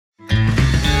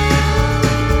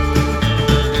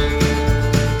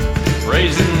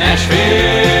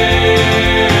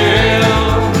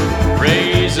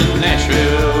Raising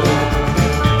Nashville.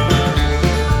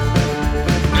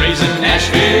 Raising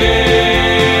Nashville.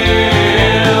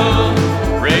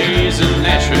 Raising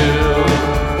Nashville.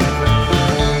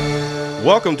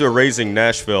 Welcome to Raising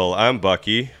Nashville. I'm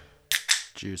Bucky.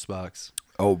 Juicebox.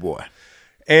 Oh boy.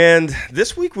 And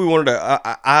this week we wanted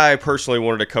to, I personally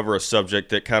wanted to cover a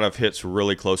subject that kind of hits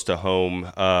really close to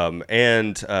home.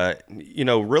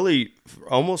 Really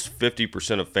almost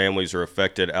 50% of families are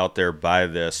affected out there by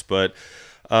this. But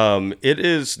it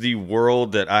is the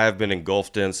world that I have been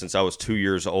engulfed in since I was 2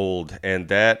 years old. And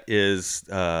that is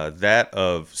that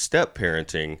of step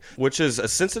parenting, which is a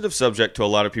sensitive subject to a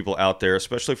lot of people out there,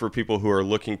 especially for people who are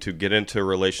looking to get into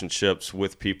relationships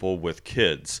with people with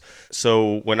kids.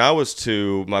 So when I was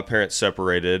 2, my parents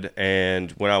separated.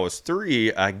 And when I was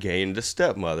 3, I gained a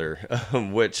stepmother,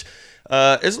 which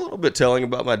is a little bit telling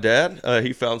about my dad.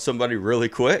 He found somebody really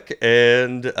quick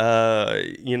and,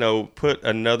 put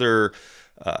another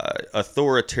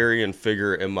authoritarian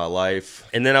figure in my life.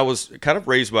 And then I was kind of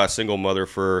raised by a single mother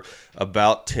for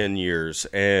about 10 years.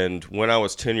 And when I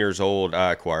was 10 years old,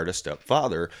 I acquired a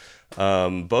stepfather.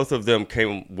 Both of them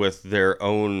came with their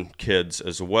own kids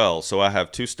as well. So I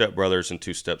have 2 stepbrothers and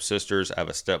 2 stepsisters. I have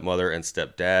a stepmother and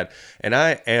stepdad, and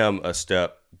I am a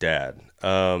stepdad.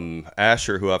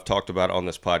 Asher, who I've talked about on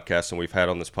this podcast and we've had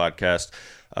on this podcast,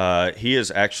 he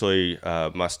is actually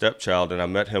my stepchild, and I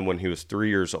met him when he was 3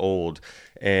 years old,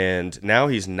 and now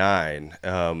he's 9.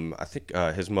 I think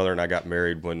his mother and I got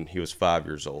married when he was 5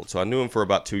 years old, so I knew him for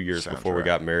about 2 years before we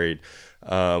got married.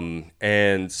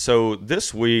 And so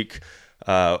this week,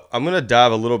 I'm going to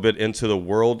dive a little bit into the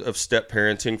world of step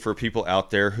parenting for people out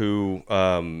there who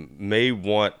may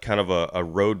want kind of a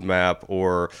roadmap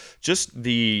or just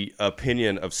the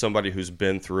opinion of somebody who's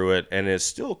been through it and is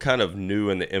still kind of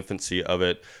new in the infancy of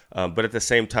it, but at the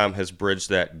same time has bridged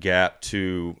that gap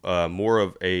to more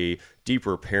of a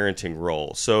deeper parenting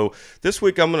role. So this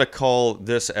week I'm going to call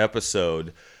this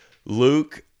episode,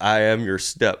 Luke, I Am Your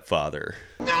Stepfather.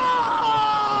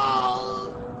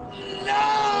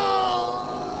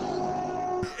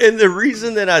 And the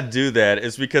reason that I do that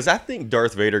is because I think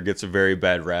Darth Vader gets a very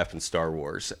bad rap in Star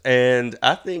Wars. And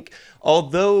I think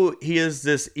although he is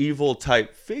this evil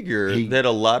type figure that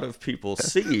a lot of people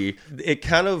see, it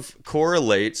kind of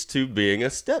correlates to being a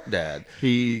stepdad.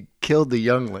 He killed the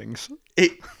younglings.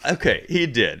 Okay, he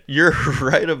did. You're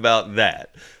right about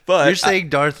that. But you're saying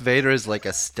Darth Vader is like a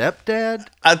stepdad?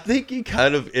 I think he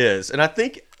kind of is. And I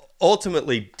think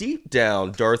ultimately, deep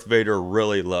down, Darth Vader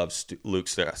really loves Luke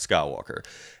Skywalker.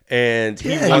 And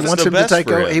he wants the best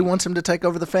for him. He wants him to take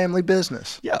over the family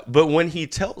business. Yeah, but when he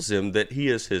tells him that he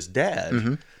is his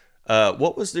dad,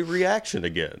 what was the reaction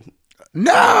again?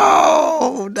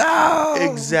 No.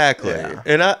 Exactly. Yeah.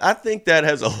 And I think that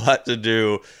has a lot to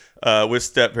do with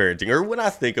step parenting, or when I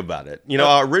think about it. You know,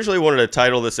 I originally wanted to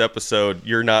title this episode,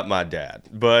 You're Not My Dad,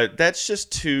 but that's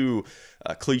just too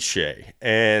cliche.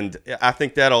 And I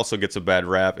think that also gets a bad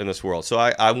rap in this world. So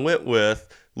I went with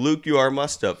Luke, You Are My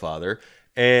Stepfather.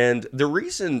 And the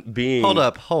reason being... Hold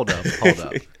up.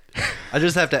 I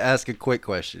just have to ask a quick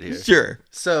question here. Sure.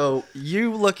 So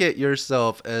you look at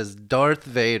yourself as Darth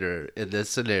Vader in this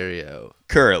scenario.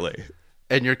 Currently.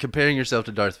 And you're comparing yourself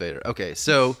to Darth Vader. Okay,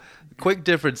 so quick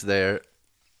difference there.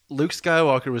 Luke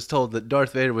Skywalker was told that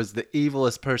Darth Vader was the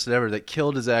evilest person ever that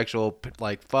killed his actual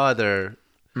father.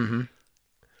 Mm-hmm.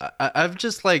 I'm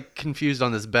just confused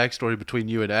on this backstory between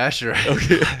you and Asher.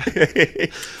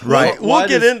 Okay. Right. We'll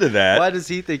get into that. Why does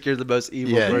he think you're the most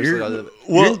evil person?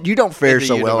 You don't fare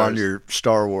so well on your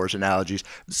Star Wars analogies.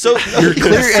 So you're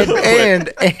clear,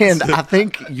 and I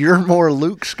think you're more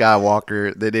Luke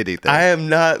Skywalker than anything. I am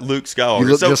not Luke Skywalker. You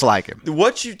look just like him.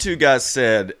 What you two guys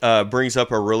said brings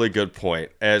up a really good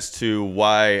point as to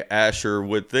why Asher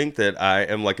would think that I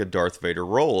am like a Darth Vader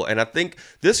role, and I think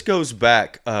this goes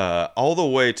back all the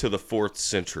way to the 4th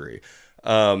century.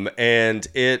 And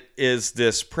it is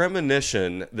this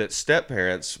premonition that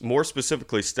step-parents, more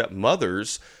specifically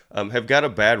stepmothers, have got a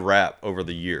bad rap over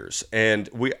the years. And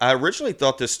I originally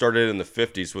thought this started in the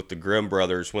 50s with the Grimm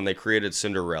brothers when they created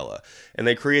Cinderella. And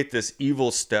they create this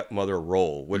evil stepmother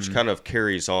role, which kind of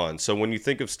carries on. So when you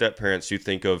think of step-parents, you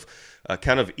think of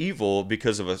kind of evil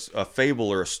because of a fable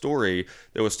or a story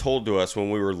that was told to us when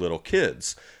we were little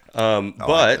kids.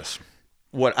 But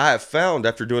what I have found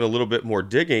after doing a little bit more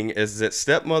digging is that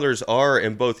stepmothers are,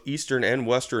 in both Eastern and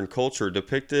Western culture,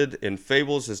 depicted in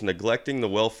fables as neglecting the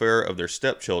welfare of their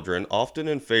stepchildren, often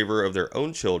in favor of their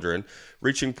own children,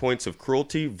 reaching points of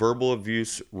cruelty, verbal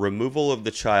abuse, removal of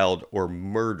the child, or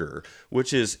murder,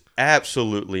 which is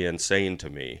absolutely insane to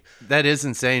me. That is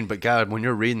insane, but God, when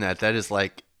you're reading that is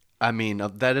I mean,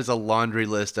 that is a laundry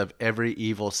list of every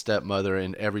evil stepmother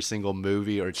in every single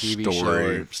movie or TV show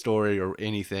or story or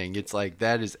anything. It's like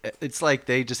it's like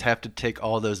they just have to tick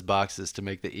all those boxes to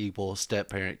make the evil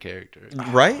step-parent character.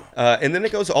 Right? And then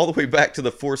it goes all the way back to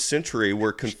the 4th century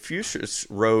where Confucius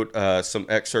wrote some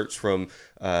excerpts from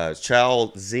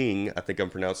Chao Xing, I think I'm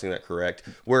pronouncing that correct,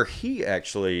 where he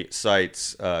actually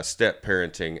cites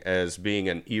step-parenting as being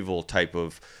an evil type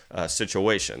of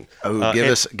situation. Oh,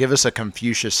 give us a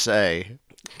Confucius say.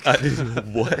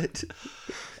 What?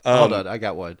 Hold on, I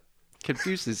got one.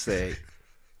 Confucius say,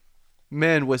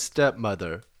 "Man with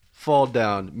stepmother, fall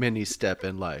down many step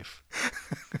in life."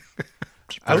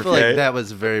 I feel Okay. like that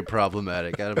was very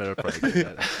problematic. I better probably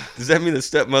get that. Does that mean the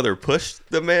stepmother pushed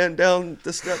the man down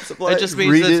the steps of life? It just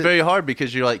means Read it's it. very hard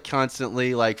because you're like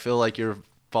constantly like feel like you're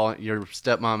falling. Your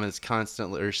stepmom is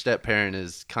constantly or step parent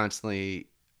is constantly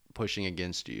pushing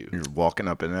against you. You're walking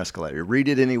up an escalator. Read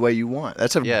it any way you want.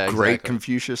 That's a Yeah, great exactly.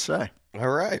 Confucius say. All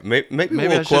right. Maybe I we'll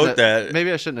shouldn't quote have- that.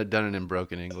 Maybe I shouldn't have done it in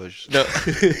broken English. No.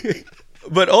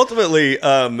 But ultimately,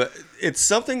 it's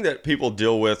something that people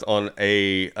deal with on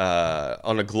a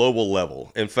global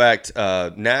level. In fact,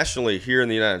 nationally here in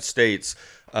the United States,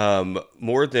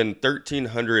 more than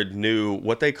 1,300 new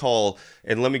what they call,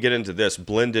 and let me get into this,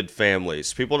 blended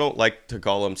families. People don't like to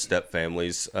call them step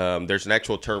families. There's an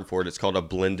actual term for it. It's called a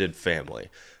blended family.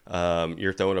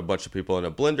 You're throwing a bunch of people in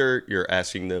a blender. You're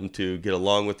asking them to get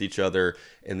along with each other,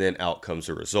 and then out comes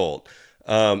a result.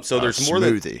 So there's more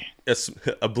than smoothie.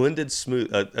 a blended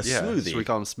smoothie. Should we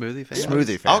call them smoothie fans?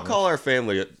 Smoothie family. I'll call our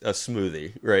family a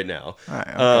smoothie right now. All right,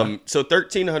 okay. So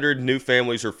 1,300 new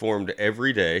families are formed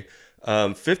every day.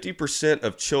 50%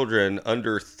 of children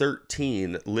under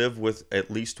 13 live with at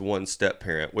least one step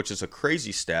parent, which is a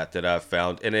crazy stat that I've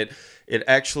found, and it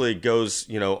actually goes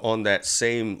on that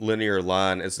same linear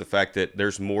line as the fact that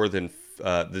there's more than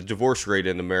the divorce rate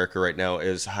in America right now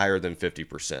is higher than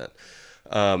 50%.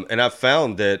 And I've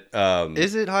found that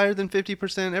Is it higher than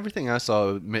 50%? Everything I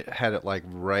saw had it like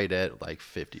right at like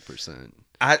 50%.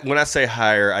 when I say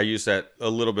higher, I use that a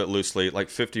little bit loosely, like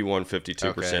 51,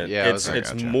 52%. Okay, yeah, it's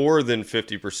gotcha. more than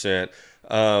 50%,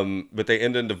 but they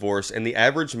end in divorce, and the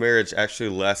average marriage actually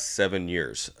lasts 7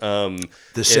 years. The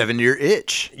 7-year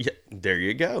itch. Yeah, there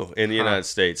you go in the United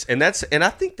States, and I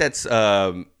think that's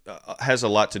has a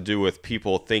lot to do with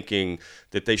people thinking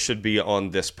that they should be on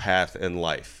this path in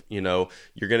life. You're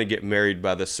going to get married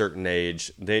by this certain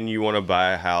age, then you want to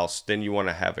buy a house, then you want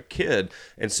to have a kid,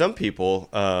 and some people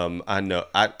I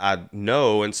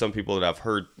know, and some people that I've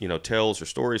heard tales or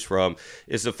stories from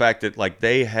is the fact that like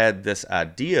they had this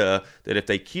idea that if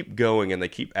they keep going and they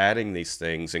keep adding these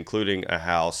things, including a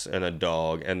house and a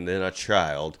dog and then a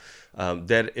child,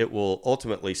 that it will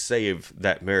ultimately save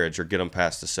that marriage or get them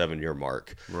past the 7-year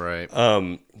mark. Right.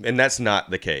 And that's not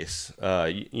the case.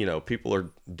 People are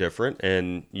different,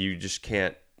 and you just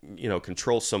can't,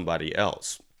 control somebody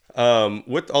else.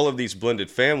 With all of these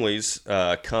blended families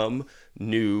come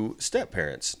new step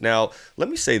parents. Now, let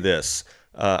me say this.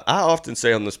 I often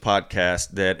say on this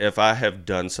podcast that if I have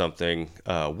done something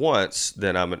once,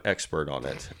 then I'm an expert on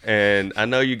it. And I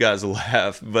know you guys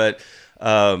laugh, but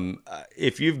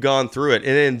if you've gone through it,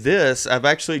 and in this, I've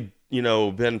actually,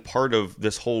 been part of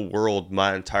this whole world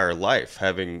my entire life,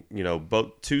 having,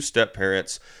 both 2 step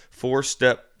parents, 4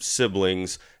 step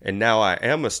siblings, and now I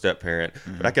am a step parent.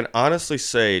 Mm-hmm. But I can honestly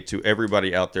say to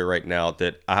everybody out there right now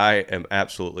that I am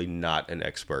absolutely not an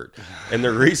expert. And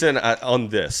the reason on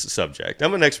this subject,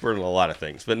 I'm an expert on a lot of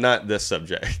things, but not this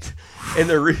subject.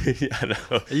 And I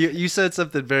know. You said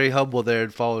something very humble there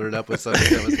and followed it up with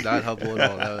something that was not humble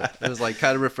at all. It was like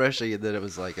kind of refreshing, and then it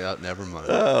was like, oh, never mind.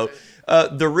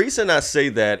 The reason I say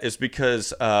that is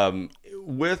because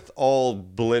with all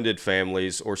blended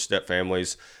families or step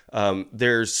families,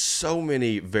 there's so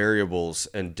many variables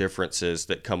and differences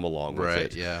that come along with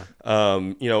it. Yeah.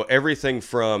 Everything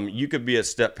from you could be a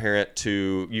step parent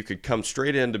to you could come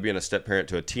straight into being a step parent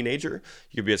to a teenager.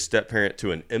 You could be a step parent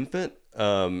to an infant.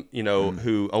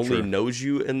 Who only knows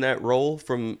you in that role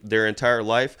from their entire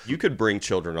life. You could bring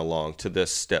children along to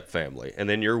this step family, and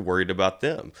then you're worried about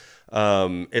them.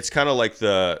 It's kind of like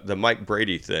the Mike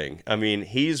Brady thing. I mean,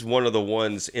 he's one of the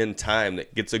ones in time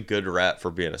that gets a good rap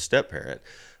for being a step parent.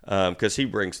 Because he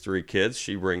brings 3 kids,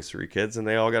 she brings 3 kids, and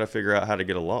they all got to figure out how to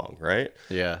get along, right?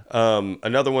 Yeah.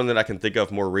 Another one that I can think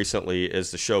of more recently is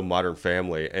the show Modern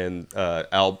Family, and the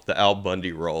Al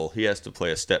Bundy role. He has to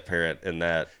play a step parent in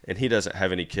that, and he doesn't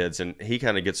have any kids, and he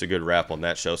kind of gets a good rap on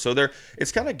that show. So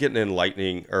it's kind of getting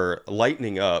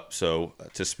lightening up, so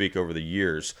to speak, over the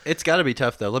years. It's got to be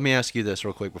tough, though. Let me ask you this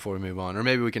real quick before we move on, or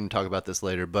maybe we can talk about this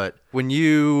later. But when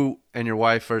you and your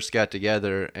wife first got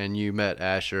together and you met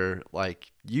Asher,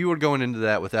 like you were going into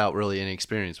that without really any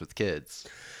experience with kids,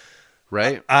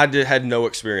 right? Had no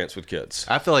experience with kids.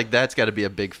 I feel like that's got to be a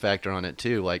big factor on it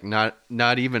too. Like not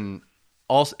even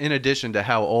also in addition to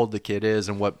how old the kid is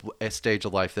and what stage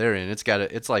of life they're in.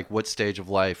 It's like what stage of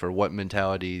life or what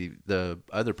mentality the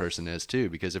other person is too.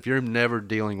 Because if you're never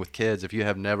dealing with kids, if you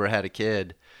have never had a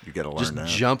kid, You got to learn just that.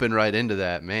 jumping right into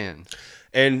that, man.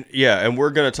 And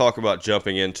we're going to talk about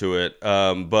jumping into it.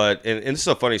 But this is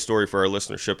a funny story for our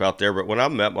listenership out there. But when I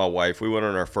met my wife, we went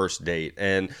on our first date,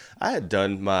 and I had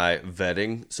done my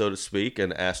vetting, so to speak,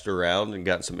 and asked her around and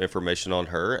gotten some information on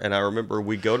her. And I remember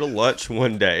we go to lunch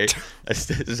one day.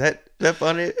 Is that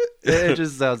funny? It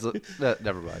just sounds.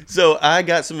 Never mind. So I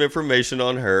got some information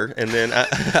on her, and then I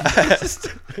asked.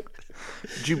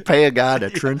 Did you pay a guy in a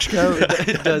trench coat?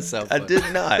 It does sound. I Funny.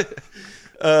 did not.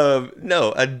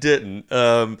 No, I didn't.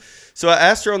 So I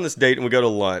asked her on this date, and we go to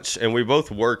lunch, and we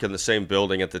both work in the same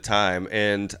building at the time.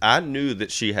 And I knew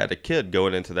that she had a kid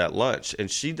going into that lunch, and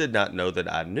she did not know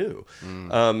that I knew.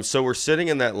 So we're sitting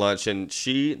in that lunch, and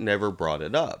she never brought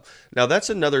it up. Now, that's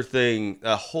another thing,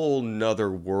 a whole nother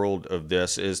world of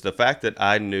this is the fact that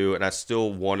I knew and I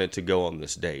still wanted to go on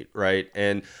this date, right?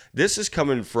 And this is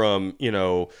coming from,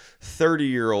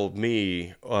 30-year-old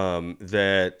me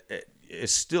that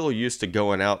is still used to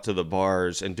going out to the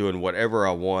bars and doing whatever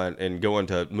I want and going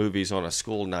to movies on a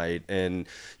school night and,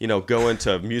 going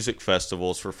to music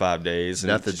festivals for 5 days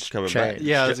and Nothing's just coming changed. back.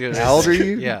 Yeah, I was gonna How old are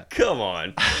you? Yeah. Come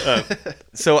on.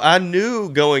 So I knew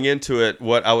going into it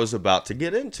what I was about to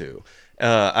get into.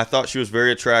 I thought she was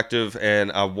very attractive,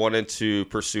 and I wanted to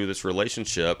pursue this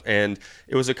relationship. And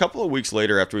it was a couple of weeks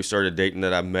later after we started dating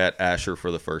that I met Asher for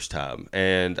the first time.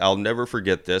 And I'll never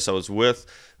forget this. I was with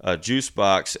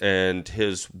Juicebox and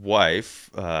his wife,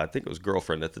 I think it was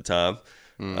girlfriend at the time.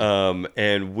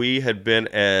 And we had been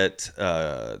at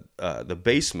the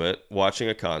basement watching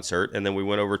a concert, and then we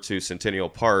went over to Centennial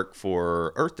Park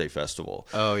for Earth Day Festival.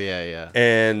 Oh yeah.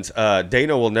 And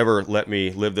Dana will never let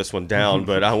me live this one down,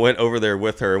 but I went over there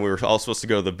with her, and we were all supposed to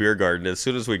go to the beer garden. As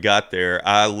soon as we got there,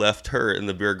 I left her in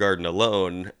the beer garden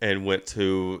alone and went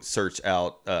to search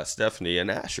out Stephanie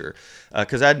and Asher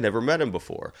because I'd never met him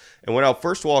before. And when I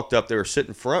first walked up, they were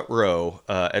sitting front row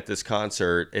at this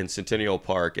concert in Centennial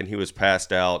Park, and he was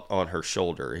passed out on her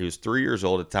shoulder. He was 3 years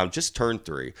old at the time, just turned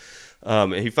 3.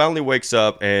 And he finally wakes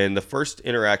up, and the first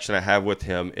interaction I have with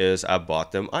him is I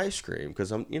bought them ice cream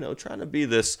because I'm, trying to be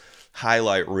this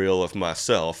highlight reel of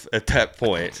myself at that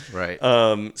point. Right.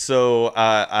 So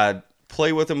I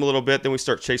play with him a little bit. Then we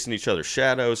start chasing each other's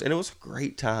shadows, and it was a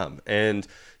great time. And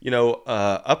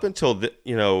up until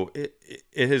it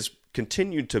has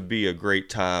continued to be a great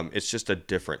time. It's just a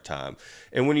different time.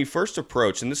 And when you first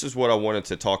approach, and this is what I wanted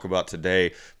to talk about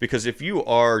today, because if you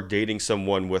are dating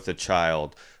someone with a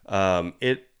child,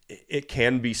 it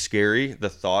can be scary, the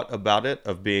thought about it,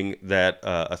 of being that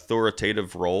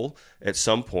authoritative role at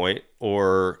some point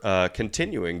or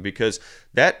continuing, because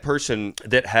that person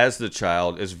that has the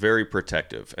child is very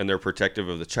protective, and they're protective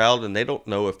of the child, and they don't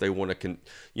know if they want to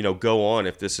go on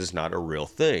if this is not a real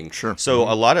thing. Sure. So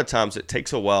a lot of times it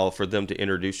takes a while for them to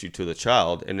introduce you to the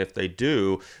child, and if they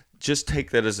do, just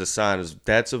take that as a sign as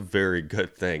that's a very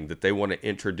good thing that they want to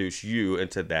introduce you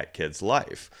into that kid's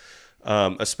life.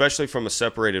 Especially from a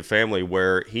separated family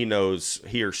where he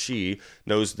or she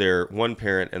knows their one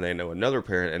parent and they know another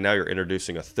parent, and now you're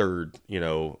introducing a third,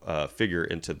 figure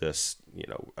into this,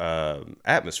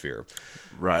 atmosphere.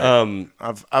 Right.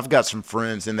 I've got some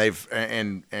friends, and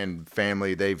and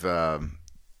family. They've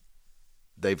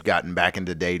gotten back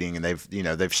into dating, and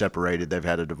they've separated. They've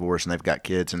had a divorce, and they've got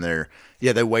kids, and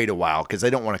they wait a while because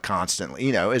they don't want to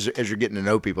constantly, as you're getting to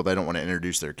know people, they don't want to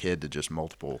introduce their kid to just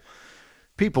multiple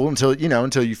people until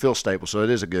you feel stable. So it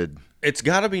is a good. It's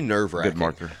got to be nerve-wracking. Good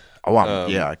marker. Oh,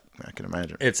 I can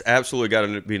imagine. It's absolutely got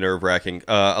to be nerve-wracking.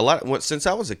 Since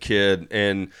I was a kid,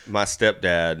 and my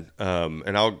stepdad,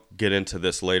 and I'll get into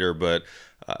this later, but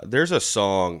there's a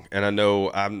song, and I know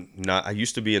I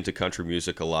used to be into country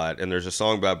music a lot, and there's a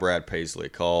song by Brad Paisley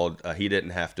called "He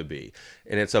Didn't Have to Be,"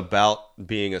 and it's about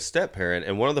being a step-parent.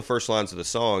 And one of the first lines of the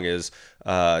song is,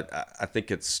 I think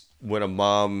it's when a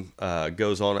mom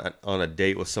goes on a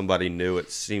date with somebody new,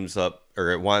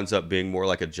 it winds up being more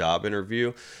like a job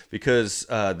interview, because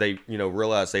they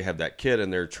realize they have that kid,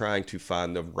 and they're trying to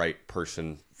find the right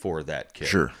person for that kid.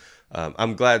 Sure.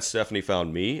 I'm glad Stephanie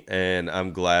found me, and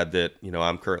I'm glad that,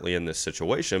 I'm currently in this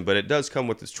situation, but it does come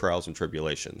with its trials and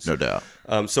tribulations. No doubt.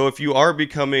 So if you are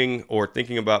becoming or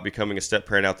thinking about becoming a step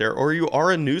parent out there, or you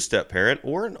are a new step parent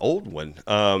or an old one,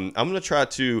 I'm going to try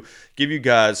to give you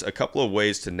guys a couple of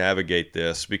ways to navigate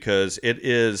this, because it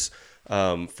is,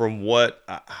 from what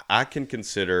I can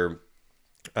consider,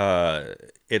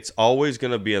 it's always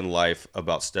going to be in life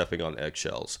about stepping on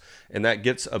eggshells. And that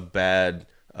gets a bad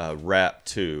rap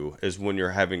too, is when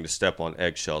you're having to step on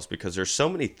eggshells, because there's so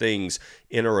many things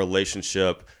in a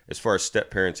relationship as far as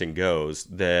step parenting goes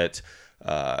that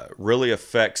really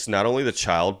affects not only the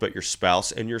child, but your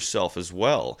spouse and yourself as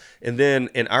well. And then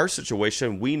in our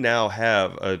situation, we now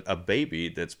have a baby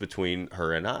that's between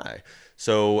her and I.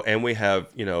 So, and we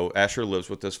have, Asher lives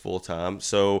with us full time.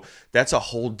 So that's a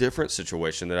whole different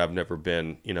situation that I've never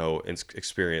been,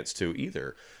 experienced to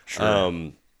either.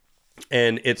 Sure.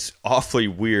 And it's awfully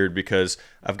weird because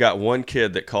I've got one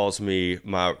kid that calls me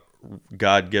my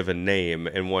God-given name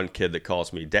and one kid that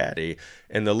calls me daddy.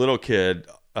 And the little kid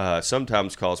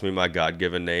sometimes calls me my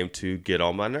God-given name to get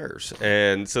on my nerves.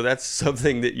 And so that's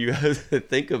something that you have to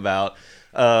think about.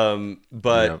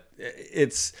 But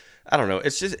it's, I don't know.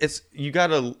 It's just, you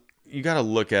gotta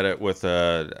look at it with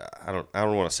I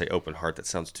don't want to say open heart. That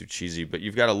sounds too cheesy, but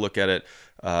you've got to look at it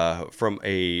from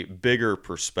a bigger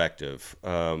perspective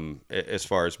as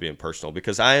far as being personal,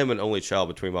 because I am an only child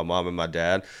between my mom and my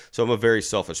dad. So I'm a very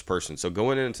selfish person. So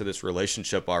going into this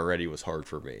relationship already was hard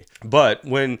for me. But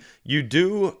when you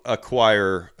do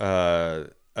acquire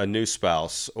a new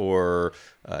spouse, or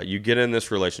you get in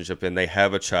this relationship and they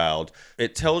have a child,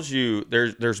 it tells you,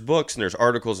 there's books and there's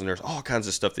articles and there's all kinds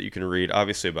of stuff that you can read,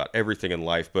 obviously about everything in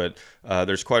life, but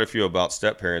there's quite a few about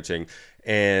step parenting.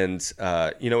 And,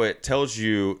 it tells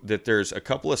you that there's a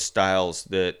couple of styles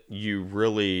that you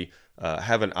really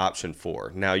have an option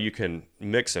for. Now you can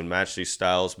mix and match these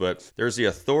styles, but there's the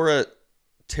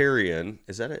authoritarian,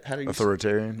 is that it? How do you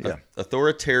Authoritarian? Yeah.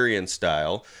 Authoritarian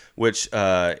style, which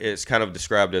is kind of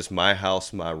described as my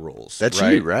house, my rules. That's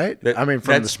you, right?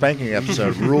 From the spanking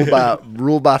episode,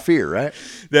 rule by fear, right?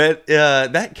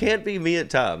 That can't be me at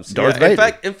times. Darth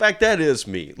Vader. In fact, that is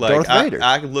me. Like Darth Vader.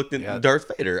 I looked at Darth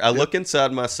Vader. I look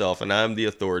inside myself, and I'm the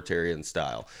authoritarian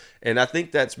style. And I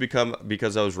think that's become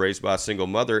because I was raised by a single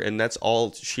mother, and that's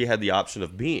all she had the option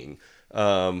of being.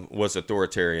 Was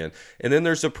authoritarian. And then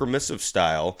there's a permissive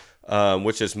style,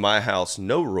 which is my house,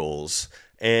 no rules.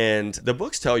 And the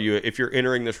books tell you, if you're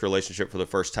entering this relationship for the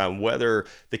first time, whether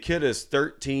the kid is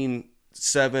 13,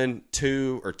 7,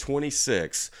 2, or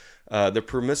 26, the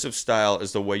permissive style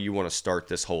is the way you want to start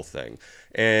this whole thing.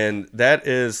 And that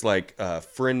is like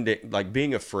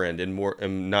being a friend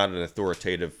and not an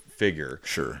authoritative figure.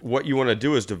 Sure. What you want to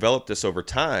do is develop this over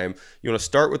time. You want to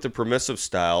start with the permissive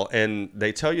style, and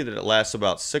they tell you that it lasts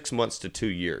about 6 months to 2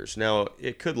 years. Now,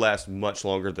 it could last much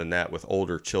longer than that with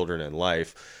older children in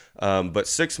life, but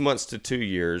 6 months to 2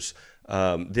 years.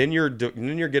 Then you're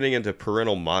getting into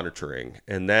parental monitoring,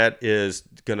 and that is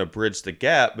going to bridge the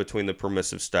gap between the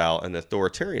permissive style and the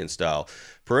authoritarian style.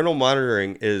 Parental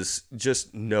monitoring is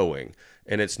just knowing.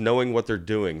 And it's knowing what they're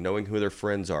doing, knowing who their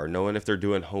friends are, knowing if they're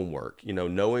doing homework,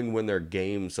 knowing when their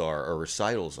games are or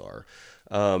recitals are.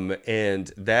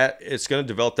 And that it's going to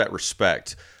develop that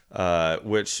respect,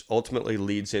 which ultimately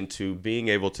leads into being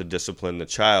able to discipline the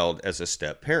child as a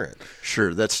step parent.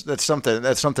 Sure. That's something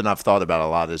I've thought about a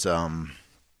lot is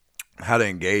how to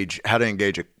engage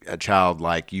a child.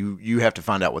 Like you have to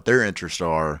find out what their interests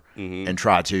are and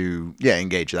try to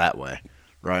engage that way.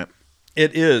 Right.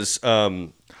 It is.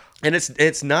 And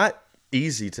it's not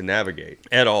easy to navigate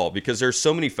at all because there's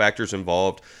so many factors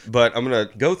involved. But I'm going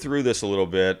to go through this a little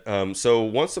bit. So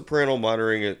once the parental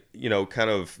monitoring, kind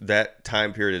of that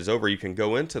time period is over, you can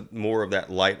go into more of that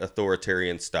light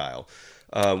authoritarian style,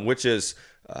 which is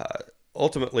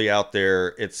ultimately out there.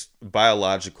 It's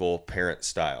biological parent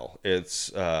style.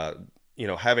 It's,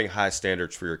 having high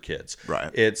standards for your kids.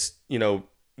 Right. It's,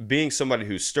 being somebody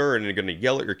who's stern and going to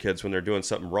yell at your kids when they're doing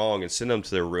something wrong and send them to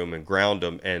their room and ground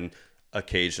them and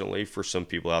occasionally, for some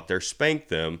people out there, spank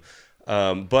them.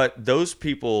 But those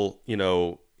people,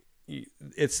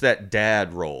 it's that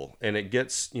dad role, and it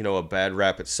gets, a bad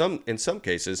rap in some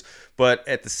cases. But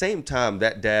at the same time,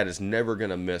 that dad is never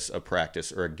going to miss a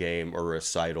practice or a game or a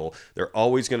recital. They're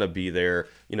always going to be there,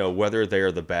 whether they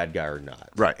are the bad guy or not.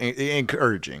 Right.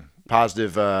 Encouraging,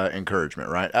 positive encouragement,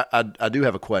 right? I do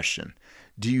have a question.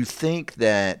 Do you think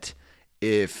that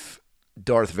if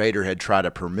Darth Vader had tried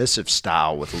a permissive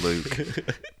style with Luke,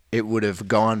 it would have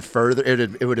gone further?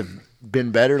 It would have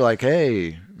been better. Like,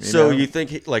 hey. You think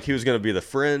he was going to be the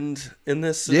friend in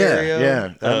this scenario?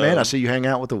 Yeah. Man, I see you hang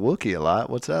out with the Wookiee a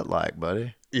lot. What's that like,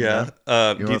 buddy? Yeah. Do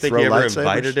you wanna think throw he ever lightsabers?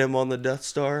 invited him on the Death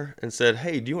Star and said,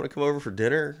 "Hey, do you want to come over for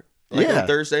dinner? Like yeah. on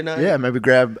Thursday night?" Yeah, maybe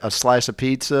grab a slice of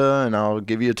pizza and I'll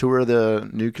give you a tour of the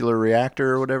nuclear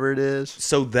reactor or whatever it is.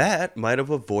 So that might have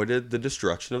avoided the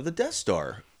destruction of the Death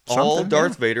Star. All Something,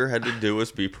 Darth yeah. Vader had to do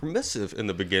was be permissive in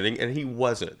the beginning, and he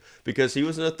wasn't, because he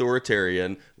was an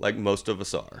authoritarian like most of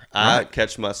us are. I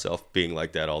catch myself being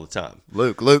like that all the time.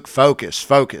 Luke, focus.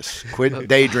 Quit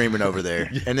daydreaming over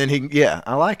there. And then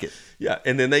I like it. Yeah,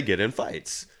 and then they get in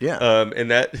fights. Yeah.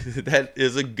 And that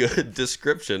is a good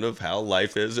description of how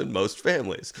life is in most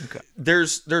families. Okay.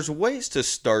 There's ways to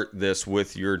start this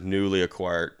with your newly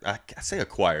acquired,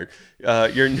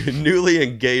 your newly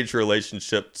engaged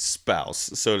relationship spouse,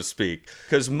 so to speak.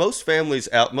 Because most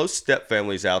step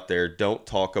families out there don't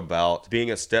talk about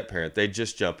being a step parent. They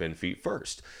just jump in feet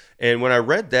first. And when I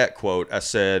read that quote, I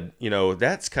said,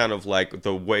 that's kind of like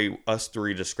the way us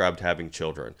three described having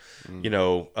children.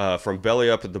 From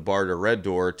belly up at the bar to Red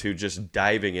Door to just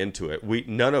diving into it.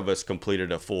 None of us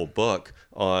completed a full book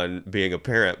on being a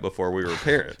parent before we were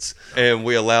parents. And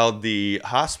we allowed the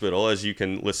hospital, as you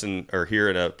can listen or hear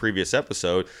in a previous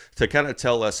episode, to kind of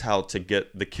tell us how to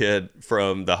get the kid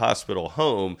from the hospital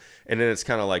home. And then it's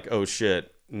kind of like, oh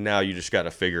shit, now you just got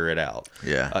to figure it out.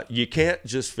 Yeah. You can't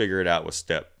just figure it out with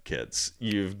step kids.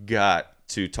 You've got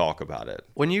to talk about it.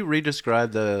 When you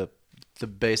re-describe the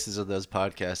basis of those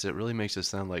podcasts, it really makes us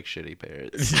sound like shitty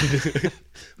parents.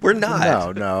 We're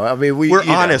not. No. I mean, we're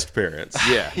honest parents.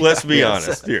 Yeah. Let's be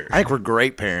honest here. I think we're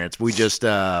great parents. We just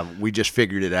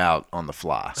figured it out on the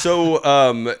fly.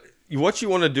 So, what you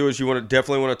want to do is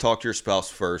definitely want to talk to your spouse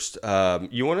first.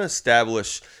 You want to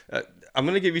establish. I'm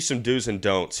going to give you some do's and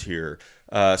don'ts here.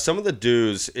 Some of the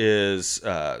do's is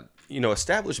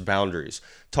establish boundaries.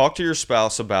 Talk to your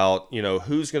spouse about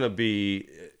who's going to be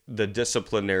the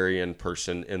disciplinarian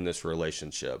person in this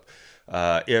relationship.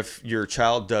 If your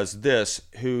child does this,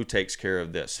 who takes care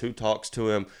of this? Who talks to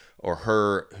him or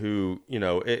her? Who,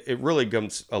 it really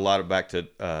comes a lot back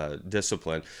to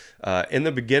discipline. In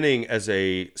the beginning, as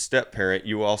a step parent,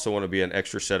 you also want to be an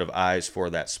extra set of eyes for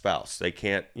that spouse. They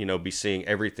can't, be seeing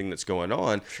everything that's going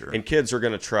on. Sure. And kids are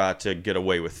going to try to get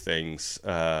away with things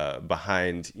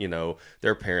behind,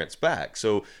 their parents' back.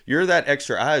 So you're that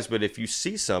extra eyes, but if you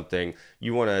see something,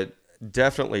 you want to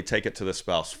definitely take it to the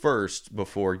spouse first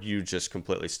before you just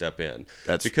completely step in.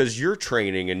 That's because your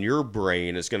training and your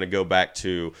brain is going to go back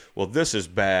to, well, this is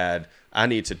bad. I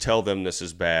need to tell them this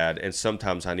is bad. And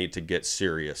sometimes I need to get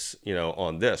serious,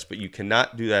 on this, but you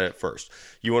cannot do that at first.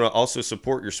 You want to also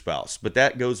support your spouse, but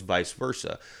that goes vice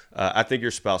versa. I think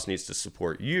your spouse needs to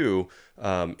support you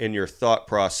in your thought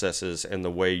processes and the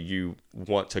way you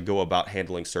want to go about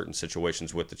handling certain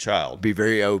situations with the child. Be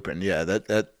very open. Yeah,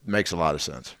 that makes a lot of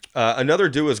sense. Another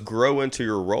do is grow into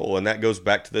your role, and that goes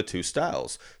back to the two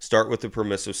styles. Start with the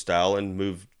permissive style and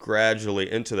move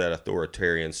gradually into that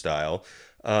authoritarian style.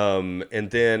 And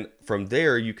then from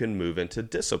there, you can move into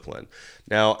discipline.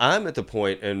 Now, I'm at the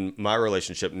point in my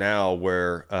relationship now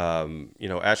where,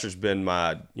 Asher's been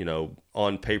my,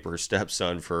 on paper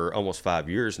stepson for almost 5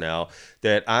 years now,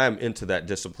 that I'm into that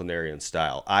disciplinarian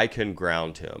style. I can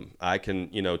ground him. I can,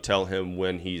 tell him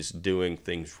when he's doing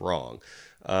things wrong.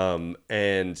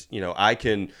 And I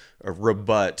can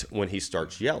rebut when he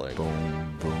starts yelling.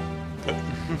 Boom, boom.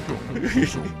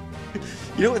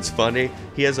 What's funny?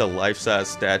 He has a life-size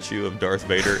statue of Darth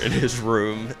Vader in his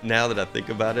room. Now that I think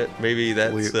about it, maybe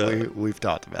that's we've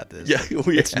talked about this. Yeah,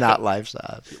 it's not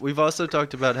life-size. We've also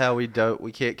talked about how we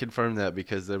can't confirm that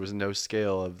because there was no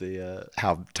scale of the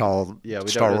how tall we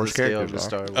Star don't know Wars the scale characters of the are.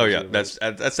 Star Wars Oh yeah, universe.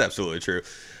 that's absolutely true.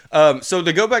 So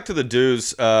to go back to the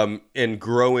do's in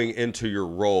growing into your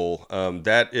role,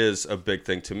 that is a big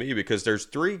thing to me because there's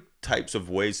 3 types of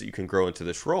ways that you can grow into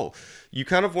this role. You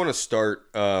kind of want to start,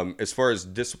 as far as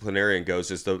disciplinarian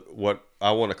goes, is what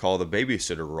I want to call the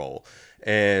babysitter role.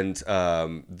 And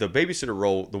the babysitter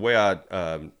role, the way I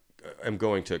am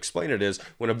going to explain it is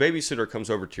when a babysitter comes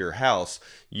over to your house,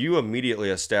 you immediately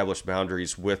establish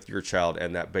boundaries with your child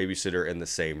and that babysitter in the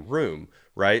same room,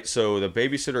 right? So the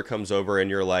babysitter comes over and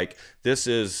you're like, this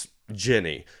is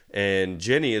Jenny, and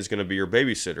Jenny is going to be your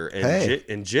babysitter. And,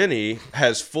 and Jenny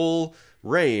has full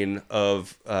reign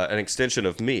of an extension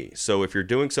of me. So if you're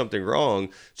doing something wrong,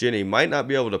 Jenny might not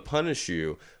be able to punish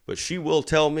you, but she will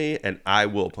tell me and I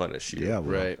will punish you. Yeah,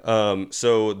 well. Right.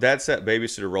 So that's that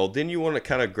babysitter role. Then you want to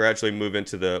kind of gradually move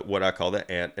into what I call the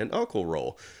aunt and uncle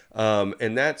role.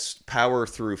 And that's power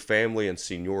through family and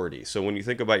seniority. So when you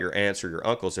think about your aunts or your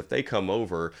uncles, if they come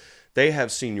over, they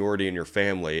have seniority in your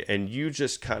family, and you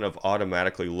just kind of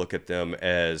automatically look at them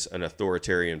as an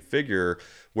authoritarian figure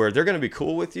where they're going to be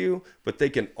cool with you, but they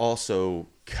can also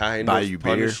kind Buy of you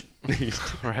punish. beer?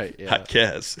 Right. I Yeah.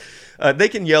 guess. They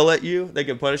can yell at you. They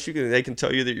can punish you. They can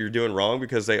tell you that you're doing wrong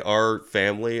because they are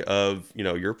family of,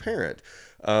 your parent.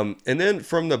 And then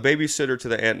from the babysitter to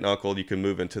the aunt and uncle, you can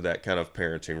move into that kind of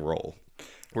parenting role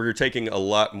where you're taking a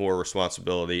lot more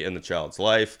responsibility in the child's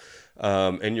life,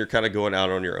 and you're kind of going out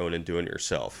on your own and doing it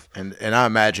yourself. And I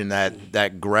imagine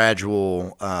that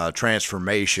gradual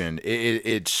transformation,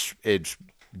 it's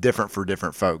different for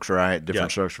different folks, right?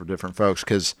 Different strokes for different folks,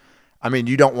 because I mean,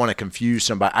 you don't want to confuse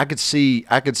somebody. I could see,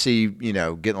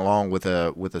 getting along with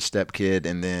a step kid,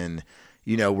 and then,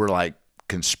 we're like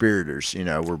conspirators,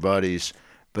 we're buddies.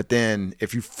 But then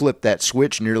if you flip that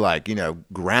switch and you're like,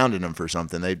 grounding them for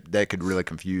something, that could really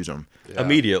confuse them.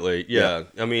 Immediately. Yeah.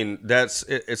 I mean,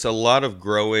 it's a lot of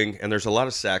growing, and there's a lot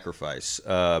of sacrifice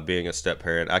being a step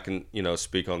parent. I can,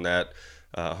 speak on that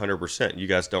 100%. You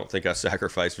guys don't think I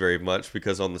sacrifice very much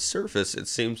because on the surface, it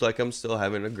seems like I'm still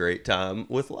having a great time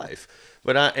with life.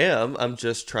 But I am. I'm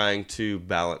just trying to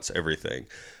balance everything.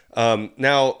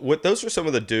 Now, those are some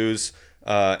of the do's.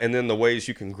 And then the ways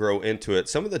you can grow into it.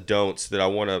 Some of the don'ts that I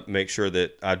want to make sure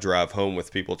that I drive home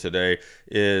with people today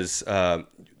is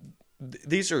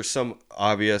these are some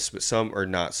obvious, but some are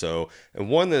not so. And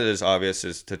one that is obvious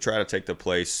is to try to take the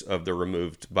place of the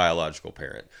removed biological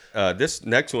parent. This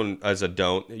next one as a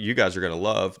don't, you guys are going to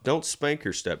love. Don't spank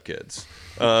your stepkids.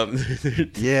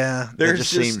 Yeah, that just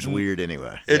seems weird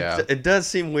anyway. It does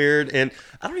seem weird, and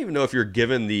I don't even know if you're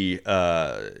given the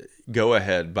go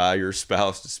ahead by your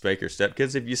spouse to spank your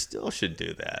stepkids if you still should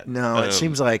do that. No, it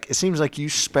seems like you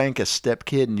spank a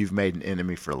stepkid and you've made an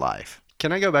enemy for life.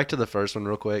 Can I go back to the first one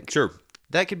real quick? Sure.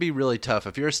 That could be really tough.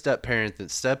 If you're a step parent that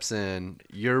steps in,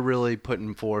 you're really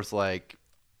putting forth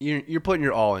you're putting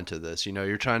your all into this.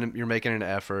 You're making an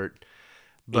effort,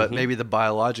 but maybe the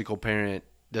biological parent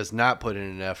does not put in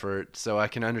an effort. So I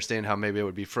can understand how maybe it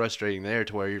would be frustrating there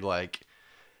to where you're like,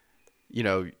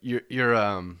 you're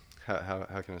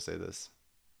how can I say this?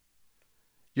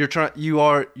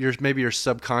 You're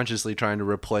subconsciously trying to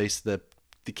replace the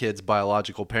kid's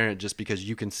biological parent just because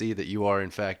you can see that you are in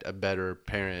fact a better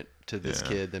parent to this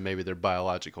kid than maybe their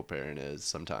biological parent is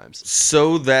sometimes.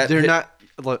 So that they're not.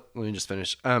 Let me just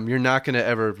finish. You're not going to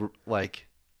ever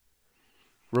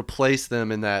replace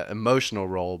them in that emotional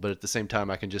role, but at the same time,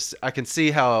 I can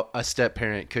see how a step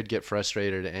parent could get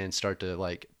frustrated and start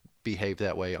to behave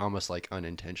that way, almost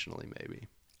unintentionally, maybe.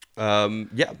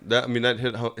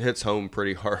 That hits home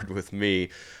pretty hard with me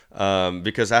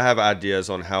because I have ideas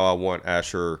on how I want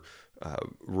Asher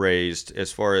raised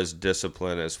as far as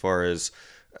discipline, as far as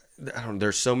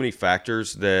there's so many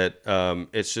factors that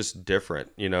it's just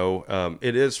different.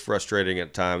 It is frustrating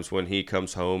at times when he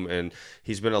comes home and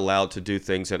he's been allowed to do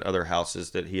things in other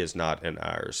houses that he is not in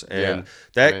ours. And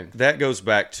that goes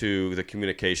back to the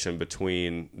communication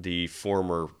between the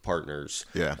former partners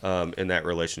in that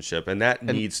relationship. And that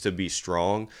needs to be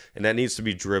strong, and that needs to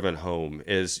be driven home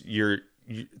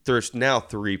there's now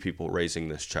 3 people raising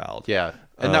this child. Yeah.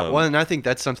 And I think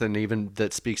that's something even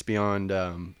that speaks beyond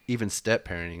even step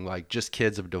parenting, just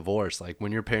kids of divorce.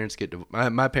 When your parents get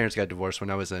my parents got divorced when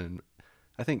I was in,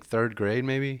 I think, 3rd grade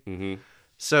maybe. Mm-hmm.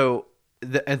 So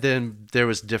and then there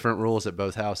was different rules at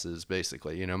both houses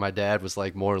basically. My dad was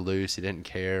more loose. He didn't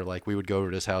care. We would go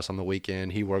over to his house on the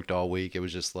weekend. He worked all week. It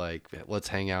was just let's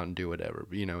hang out and do whatever.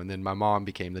 And then my mom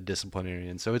became the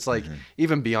disciplinarian. So it's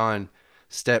even beyond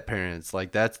step parents,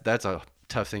 that's a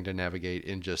tough thing to navigate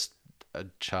in just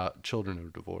children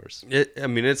of divorce.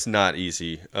 It's not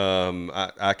easy.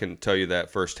 I can tell you that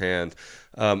firsthand.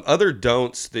 Other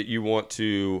don'ts that you want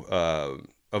to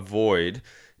avoid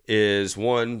is,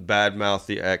 one, badmouth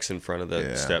the ex in front of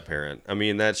the step parent.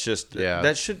 That's just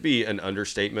that should be an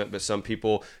understatement, but some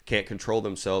people can't control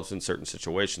themselves in certain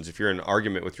situations. If you're in an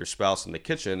argument with your spouse in the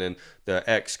kitchen and the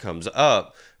ex comes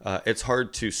up, it's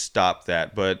hard to stop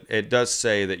that. But it does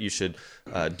say that you should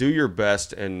do your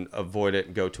best and avoid it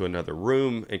and go to another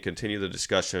room and continue the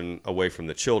discussion away from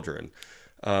the children.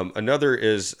 Another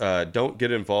is don't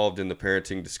get involved in the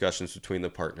parenting discussions between the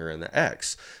partner and the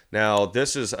ex. Now,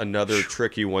 this is another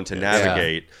tricky one to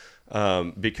navigate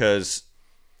because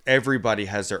everybody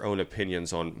has their own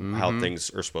opinions on how things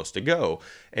are supposed to go.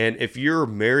 And if you're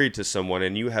married to someone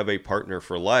and you have a partner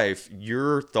for life,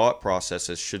 your thought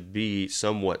processes should be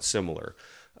somewhat similar.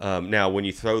 Now, when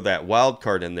you throw that wild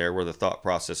card in there where the thought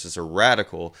processes are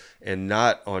radical and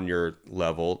not on your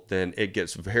level, then it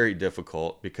gets very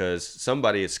difficult because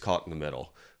somebody is caught in the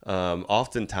middle.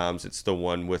 Oftentimes, it's the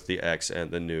one with the ex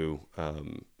and the new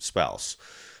spouse.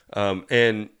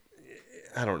 And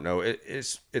I don't know. It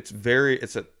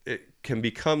can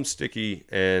become sticky,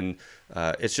 and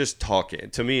it's just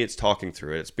talking. To me, it's talking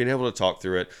through it. It's being able to talk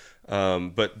through it.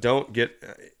 But don't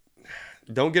get.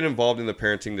 don't get involved in the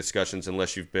parenting discussions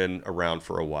unless you've been around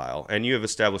for a while and you have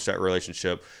established that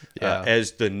relationship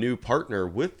as the new partner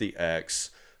with the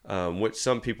ex, which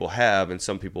some people have and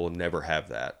some people will never have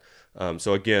that.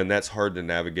 So again, that's hard to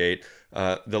navigate.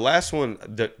 The last one,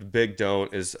 the big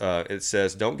don't, is it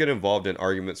says don't get involved in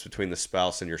arguments between the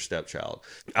spouse and your stepchild.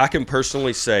 I can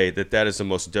personally say that that is the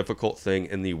most difficult thing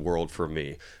in the world for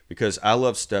me because I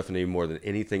love Stephanie more than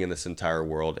anything in this entire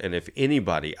world. And if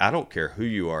anybody, I don't care who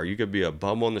you are, you could be a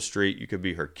bum on the street, you could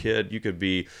be her kid, you could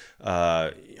be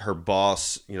her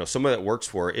boss, somebody that works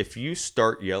for her. If you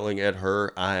start yelling at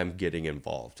her, I am getting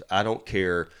involved. I don't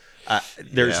care.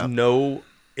 There's no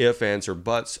if, ands, or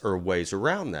buts or ways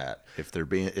around that. If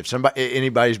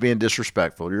anybody's being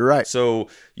disrespectful, you're right. So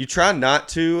you try not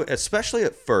to, especially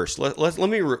at first. Let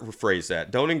me rephrase that.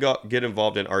 Don't get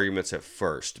involved in arguments at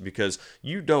first because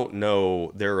you don't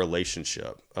know their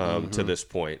relationship to this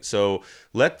point. So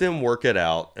let them work it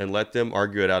out and let them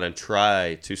argue it out and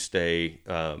try to stay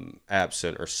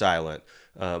absent or silent.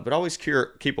 But always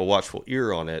keep a watchful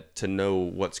ear on it to know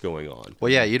what's going on.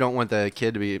 Well, yeah, you don't want the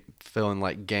kid to be feeling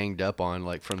like ganged up on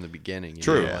like from the beginning.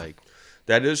 True.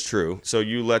 That is true. So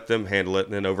you let them handle it.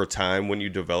 And then over time, when you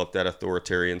develop that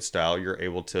authoritarian style, you're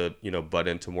able to, butt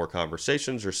into more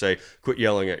conversations or say, quit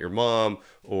yelling at your mom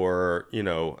or,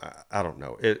 I don't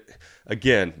know.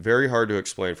 Again, very hard to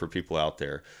explain for people out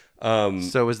there.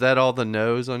 So is that all the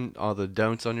no's on all the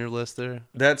don'ts on your list there?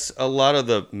 That's a lot of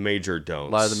the major don'ts.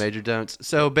 A lot of the major don'ts.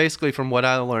 So basically from what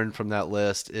I learned from that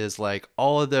list is like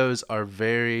all of those are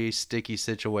very sticky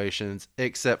situations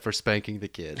except for spanking the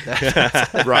kid.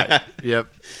 Right.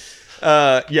 Yep.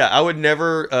 I would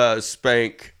never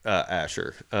spank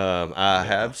Asher. I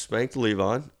have spanked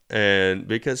Levon. And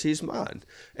because he's mine.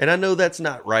 And I know that's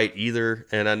not right either.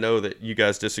 And I know that you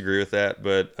guys disagree with that,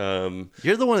 but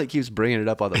you're the one that keeps bringing it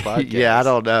up on the podcast. Yeah, I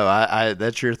don't know. I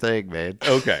that's your thing, man.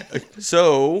 Okay.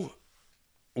 So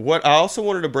what I also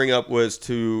wanted to bring up was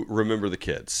to remember the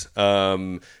kids.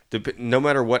 No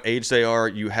matter what age they are,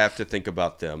 you have to think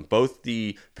about them. Both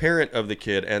the parent of the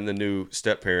kid and the new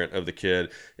step parent of the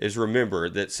kid is remember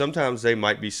that sometimes they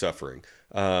might be suffering.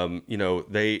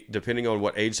 They, depending on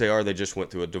what age they are, they just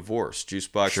went through a divorce.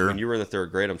 Juicebox, Sure. When you were in the third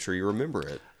grade, I'm sure you remember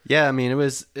it. Yeah, I mean, it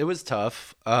was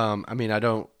tough. I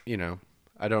don't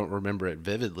remember it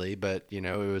vividly, but, it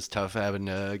was tough having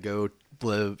to go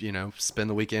live, spend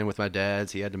the weekend with my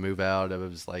dad's. He had to move out. It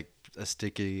was like a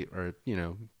sticky or, it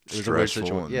was a weird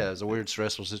situation. Yeah, it was a weird,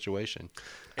 stressful situation.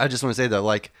 I just want to say though,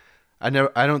 like, I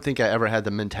don't think I ever had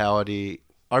the mentality.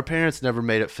 Our parents never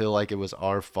made it feel like it was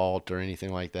our fault or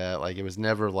anything like that. Like it was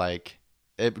never like,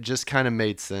 it just kind of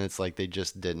made sense. Like they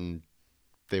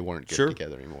weren't good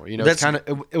together anymore. It's kind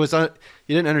of, it was, you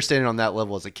didn't understand it on that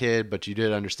level as a kid, but you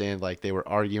did understand like they were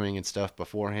arguing and stuff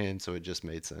beforehand. So it just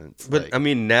made sense. But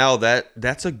now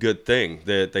that's a good thing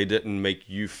that they didn't make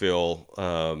you feel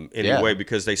any way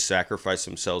because they sacrificed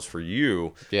themselves for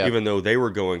you, even though they were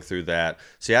going through that.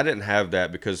 See, I didn't have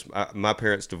that because my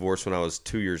parents divorced when I was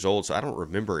 2 years old. So I don't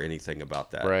remember anything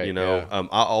about that. Right. I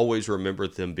always remember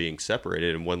them being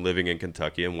separated and one living in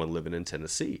Kentucky and one living in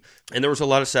Tennessee. And there was a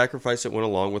lot of sacrifice that went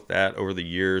along with that over the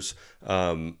years.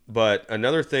 But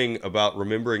another thing about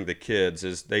remembering the kids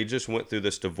is they just went through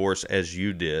this divorce as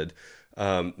you did.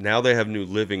 Now they have new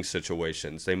living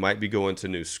situations. They might be going to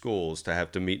new schools to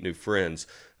have to meet new friends.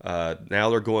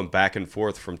 Now they're going back and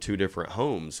forth from two different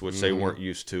homes, which they weren't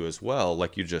used to as well,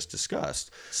 like you just discussed.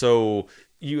 So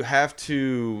you have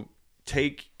to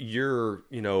take your,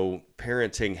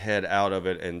 parenting head out of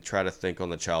it and try to think on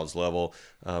the child's level.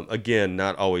 Again,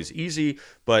 not always easy,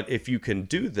 but if you can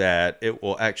do that, it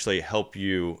will actually help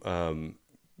you,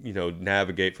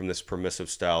 navigate from this permissive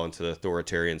style into the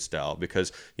authoritarian style.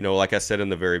 Because, like I said in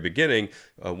the very beginning,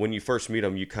 when you first meet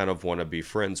them, you kind of want to be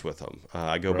friends with them.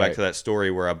 I go back to that story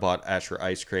where I bought Asher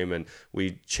ice cream and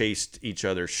we chased each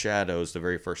other's shadows the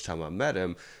very first time I met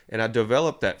him. And I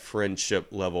developed that friendship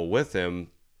level with him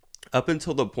up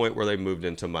until the point where they moved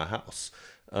into my house.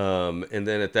 And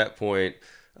then at that point,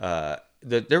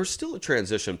 there was still a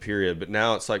transition period, but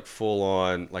now it's like full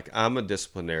on, like I'm a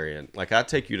disciplinarian. Like I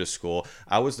take you to school.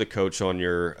 I was the coach on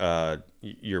your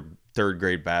third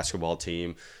grade basketball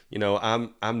team.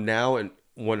 I'm now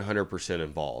 100%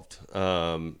 involved.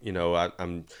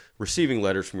 I'm receiving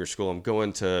letters from your school. I'm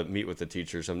going to meet with the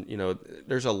teachers.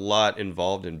 There's a lot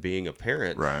involved in being a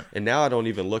parent. Right. And now I don't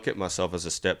even look at myself as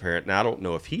a step parent. Now I don't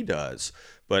know if he does,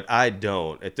 but I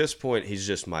don't. At this point, he's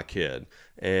just my kid.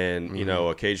 And,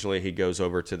 occasionally he goes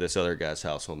over to this other guy's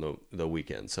house on the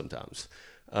weekend sometimes.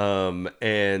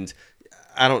 And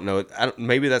I don't know.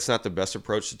 Maybe that's not the best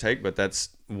approach to take, but that's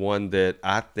one that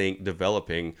I think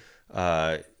developing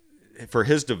for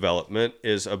his development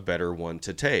is a better one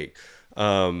to take.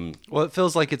 Well, it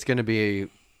feels like it's going to be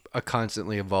a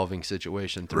constantly evolving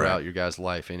situation throughout Right. your guys'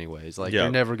 life anyways. Like, Yeah.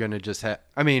 you're never going to just have...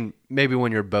 I mean, maybe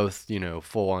when you're both,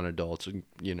 full-on adults, and,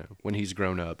 when he's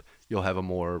grown up, you'll have a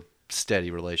more steady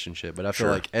relationship. But I feel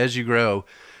Sure. like as you grow,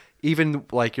 even,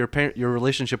 like, your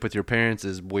relationship with your parents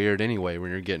is weird anyway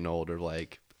when you're getting older.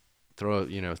 Like, throw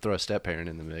a step-parent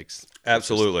in the mix.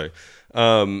 Absolutely.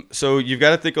 So you've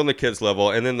got to think on the kids level.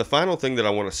 And then the final thing that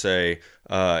I want to say,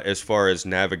 as far as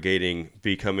navigating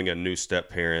becoming a new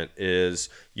step parent, is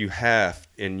you have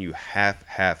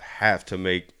to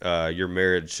make your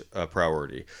marriage a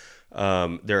priority.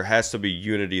 There has to be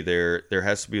unity there. There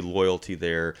has to be loyalty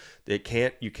there.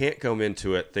 You can't come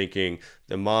into it thinking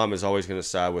the mom is always going to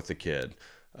side with the kid.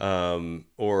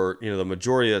 Or the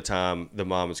majority of the time the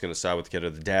mom is going to side with the kid, or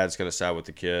the dad's going to side with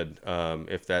the kid,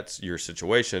 if that's your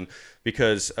situation,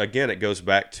 because again, it goes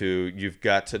back to, you've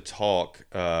got to talk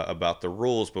about the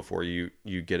rules before you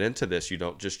get into this. You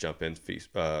don't just jump in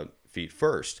feet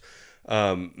first.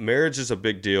 Marriage is a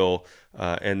big deal,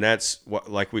 and that's what,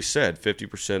 like we said,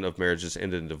 50% of marriages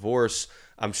end in divorce.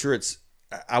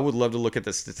 I would love to look at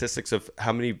the statistics of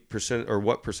how many percent or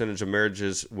what percentage of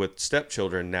marriages with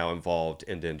stepchildren now involved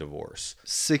end in divorce.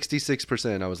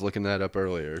 66%. I was looking that up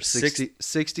earlier. Six-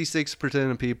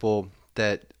 66% of people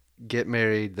that get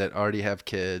married that already have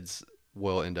kids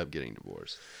will end up getting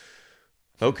divorced.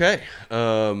 Okay.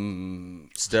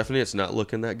 Stephanie, it's not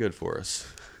looking that good for us.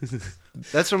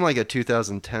 That's from like a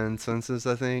 2010 census,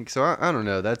 I think. So I don't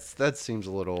know. That seems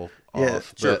a little Yeah,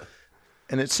 off. sure. But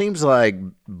And it seems like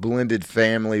blended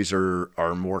families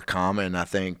are more common, I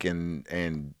think,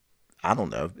 and I don't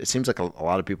know. It seems like a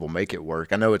lot of people make it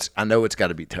work. I know it's got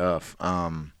to be tough.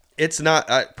 It's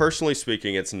not, personally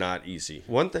speaking, it's not easy.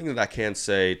 One thing that I can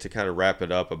say to kind of wrap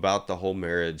it up about the whole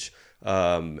marriage,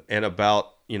 and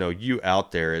about, you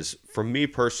out there, is, for me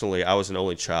personally, I was an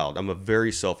only child. I'm a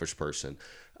very selfish person.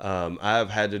 I've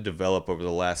had to develop over the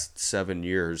last 7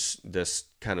 years this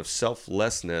kind of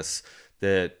selflessness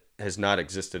that has not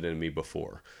existed in me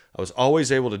before. I was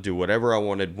always able to do whatever I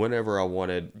wanted, whenever I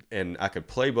wanted, and I could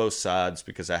play both sides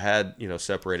because I had,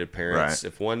 separated parents.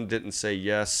 Right. If one didn't say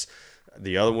yes,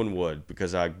 the other one would,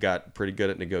 because I got pretty good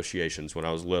at negotiations when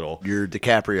I was little. You're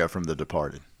DiCaprio from The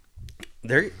Departed.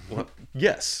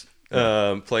 Yes.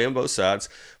 Playing both sides.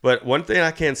 But one thing I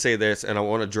can say this, and I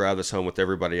want to drive this home with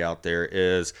everybody out there,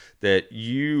 is that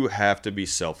you have to be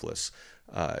selfless.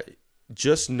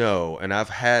 Just know, and I've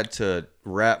had to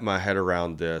wrap my head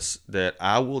around this, that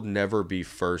I will never be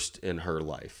first in her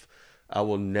life. I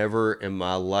will never in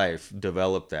my life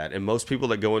develop that. And most people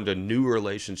that go into new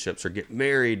relationships or get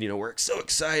married, we're so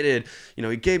excited.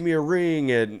 He gave me a ring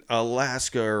in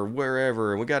Alaska or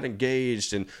wherever, and we got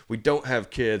engaged, and we don't have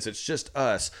kids. It's just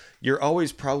us. You're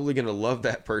always probably going to love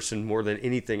that person more than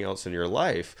anything else in your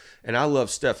life. And I love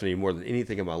Stephanie more than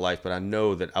anything in my life, but I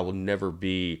know that I will never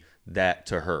be that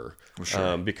to her,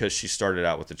 because she started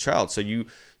out with a child. So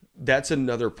that's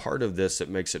another part of this that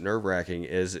makes it nerve-wracking,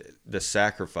 is the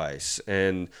sacrifice.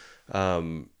 And I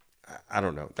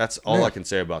don't know. That's all I can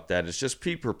say about that. It's just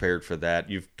be prepared for that.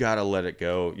 You've got to let it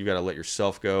go. You've got to let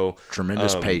yourself go.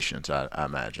 Tremendous patience, I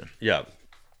imagine. Yeah.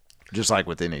 Just like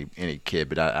with any kid,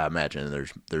 but I imagine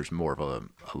there's more of a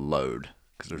load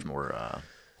because there's more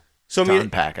So to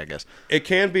unpack, I guess. It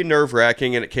can be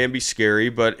nerve-wracking and it can be scary,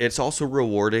 but it's also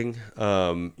rewarding.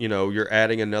 You're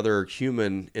adding another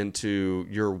human into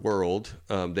your world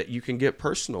that you can get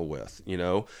personal with.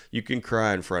 You can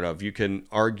cry in front of, you can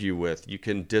argue with, you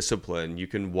can discipline, you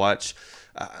can watch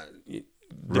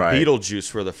Right. Beetlejuice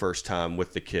for the first time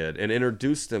with the kid and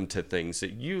introduce them to things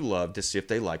that you love to see if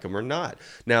they like them or not.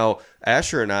 Now,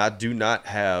 Asher and I do not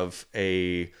have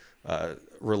a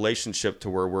relationship to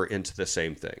where we're into the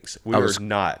same things. We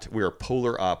are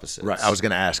polar opposites. Right. I was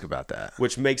going to ask about that.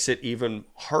 Which makes it even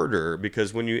harder,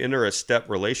 because when you enter a step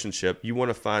relationship, you want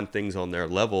to find things on their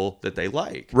level that they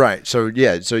like. Right. So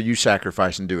you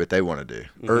sacrifice and do what they want to do,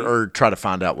 or try to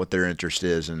find out what their interest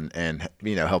is and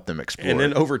help them explore. And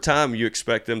then over time, you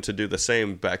expect them to do the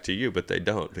same back to you, but they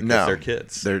don't, because they're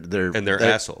kids. They're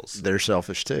assholes. They're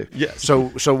selfish too. Yes.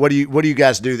 So what do you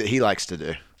guys do that he likes to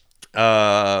do?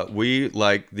 We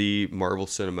like the Marvel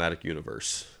Cinematic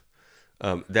Universe.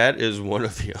 That is one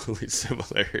of the only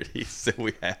similarities that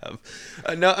we have.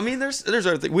 No, I mean, there's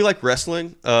other things. We like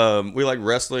wrestling. We like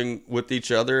wrestling with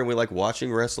each other, and we like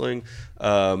watching wrestling.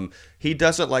 he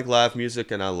doesn't like live music,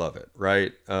 and I love it,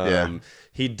 right?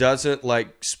 He doesn't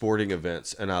like sporting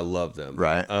events, and I love them.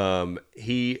 Right.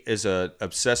 He is a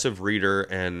obsessive reader,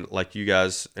 and like you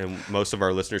guys and most of our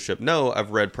listenership know,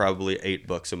 I've read probably 8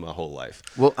 books in my whole life.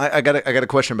 Well, I got a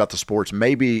question about the sports.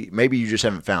 Maybe you just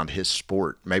haven't found his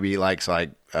sport. Maybe he likes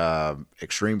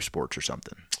extreme sports or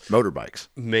something, motorbikes.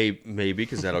 Maybe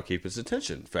because that'll keep his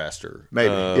attention faster.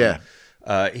 Maybe, yeah.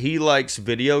 He likes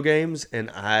video games, and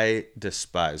I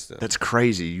despise them. That's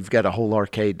crazy. You've got a whole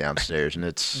arcade downstairs, and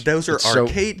those are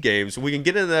arcade games. We can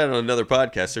get into that on another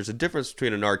podcast. There's a difference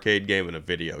between an arcade game and a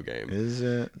video game. Is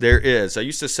it? There is. I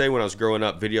used to say when I was growing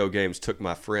up, video games took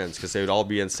my friends because they would all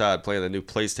be inside playing the new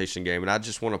PlayStation game, and I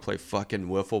just want to play fucking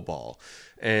wiffle ball.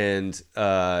 And,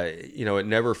 it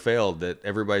never failed that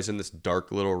everybody's in this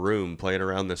dark little room playing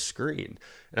around the screen.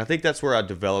 And I think that's where I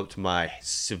developed my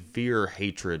severe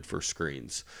hatred for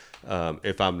screens,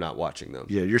 if I'm not watching them.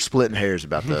 Yeah, you're splitting hairs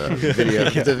about the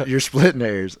video. You're splitting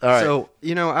hairs. All right. So,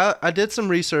 I did some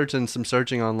research and some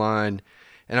searching online,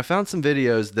 and I found some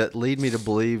videos that lead me to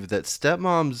believe that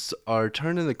stepmoms are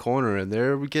turning the corner, and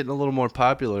they're getting a little more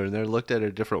popular, and they're looked at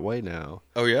a different way now.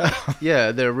 Oh, yeah?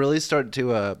 Yeah, they're really starting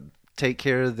to take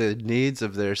care of the needs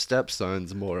of their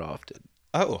stepsons more often.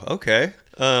 Oh, okay.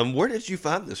 Where did you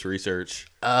find this research?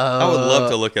 I would love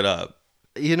to look it up.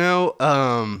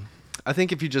 I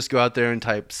think if you just go out there and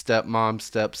type stepmom,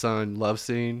 stepson, love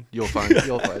scene, you'll find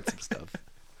some stuff.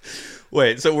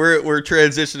 Wait, so we're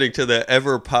transitioning to the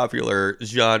ever popular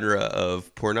genre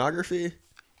of pornography?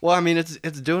 Well, I mean, it's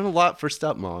doing a lot for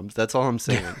stepmoms. That's all I'm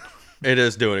saying. It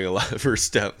is doing a lot for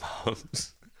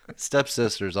stepmoms.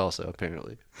 Stepsisters also,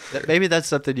 apparently. Maybe that's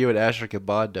something you and Asher could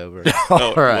bond over.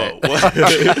 All right.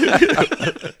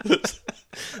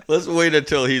 Let's wait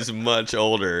until he's much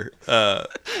older.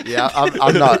 Yeah,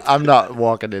 I'm not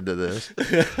walking into this.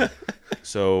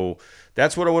 So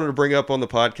that's what I wanted to bring up on the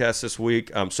podcast this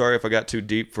week. I'm sorry if I got too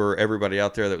deep for everybody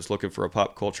out there that was looking for a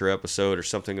pop culture episode or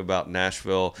something about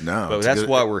Nashville. No, but that's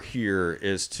why we're here,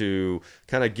 is to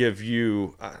kind of give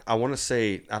you, I want to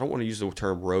say, I don't want to use the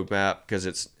term roadmap because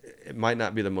it might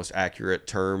not be the most accurate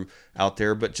term out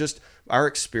there, but just our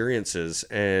experiences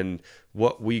and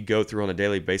what we go through on a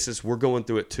daily basis. We're going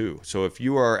through it too. So if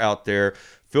you are out there,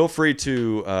 feel free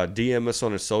to DM us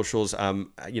on the socials.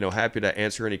 I'm, happy to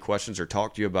answer any questions or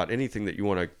talk to you about anything that you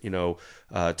want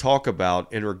to, talk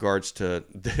about in regards to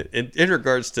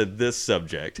this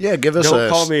subject. Yeah, give us. Don't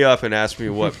call me up and ask me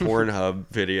what Pornhub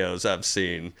videos I've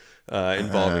seen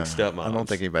involving stepmoms. I don't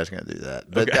think anybody's going to do that.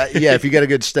 But if you got a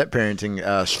good step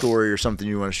parenting story or something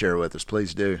you want to share with us,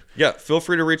 please do. Yeah, feel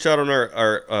free to reach out on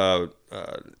our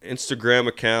Instagram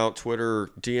account, Twitter,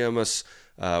 DM us.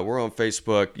 We're on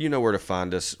Facebook. You know where to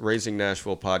find us. Raising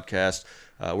Nashville Podcast.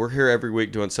 We're here every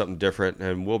week doing something different,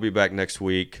 and we'll be back next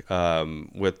week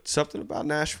with something about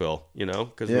Nashville.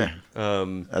 Because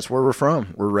that's where we're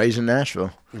from. We're raising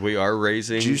Nashville. We are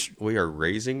raising Nashville.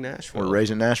 We're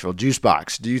raising Nashville.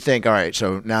 Juicebox. Do you think? All right.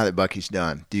 So now that Bucky's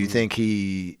done, do you think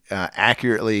he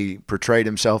accurately portrayed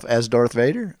himself as Darth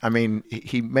Vader? I mean,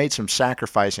 he made some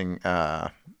sacrificing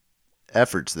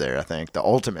efforts there. I think the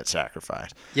ultimate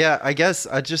sacrifice. Yeah, I guess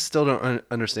I just still don't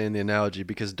understand the analogy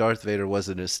because Darth Vader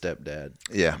wasn't his stepdad.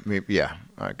 Yeah,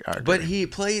 I agree. But he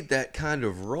played that kind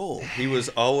of role. He was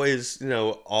always,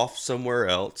 off somewhere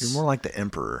else. You're more like the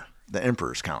Emperor. The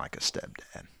Emperor's kind of like a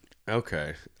stepdad.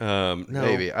 Okay. No.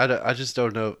 Maybe. I just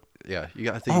don't know. Yeah,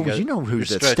 I think you know who's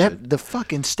the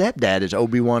fucking stepdad is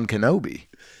Obi-Wan Kenobi.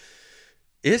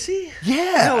 Is he?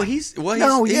 Yeah. No, he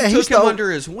took him under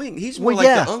his wing. He's more like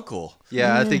the uncle.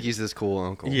 Yeah, I think he's this cool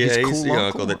uncle. Yeah, he's cool the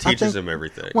uncle that teaches him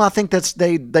everything. Well, I think that's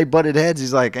they butted heads.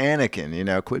 He's like,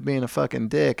 Anakin, quit being a fucking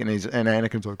dick, and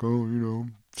Anakin's like,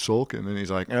 sulking, and he's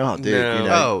like, oh, dude,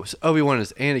 Oh, so Obi-Wan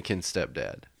is Anakin's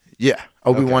stepdad. Yeah,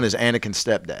 Obi-Wan is Anakin's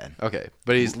stepdad. Okay,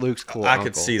 but he's Luke's cool I uncle.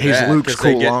 could see that. He's Luke's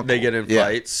cool uncle. They get in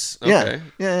fights. Okay.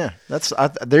 Yeah.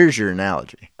 There's your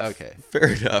analogy. Okay. Fair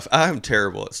enough. I'm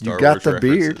terrible at Star Wars You got the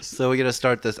references. beard. So we're going to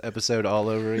start this episode all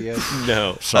over again?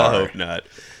 No, Sorry. I hope not.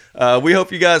 We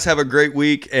hope you guys have a great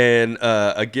week. And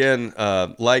again,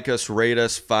 like us, rate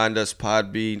us, find us,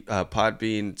 Podbean,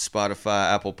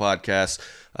 Spotify, Apple Podcasts.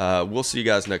 We'll see you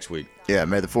guys next week. Yeah,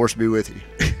 may the force be with you.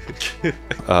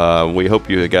 We hope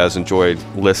you guys enjoyed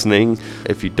listening.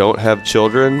 If you don't have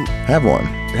children, Have one.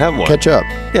 Catch up.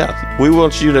 Yeah, we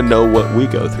want you to know what we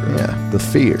go through. Yeah, the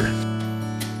fear.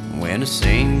 When a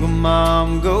single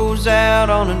mom goes out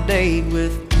on a date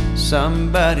with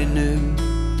somebody new,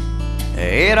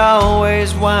 it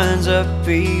always winds up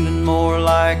feeling more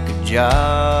like a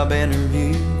job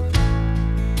interview.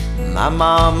 My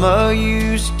mama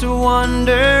used to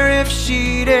wonder if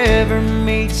she'd ever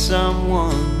meet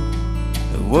someone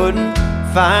wouldn't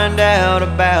find out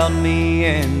about me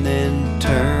and then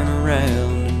turn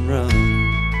around and run.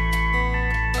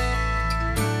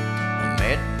 I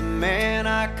met the man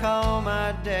I call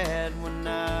my dad when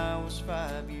I was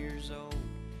 5 years old.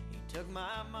 He took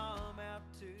my mom.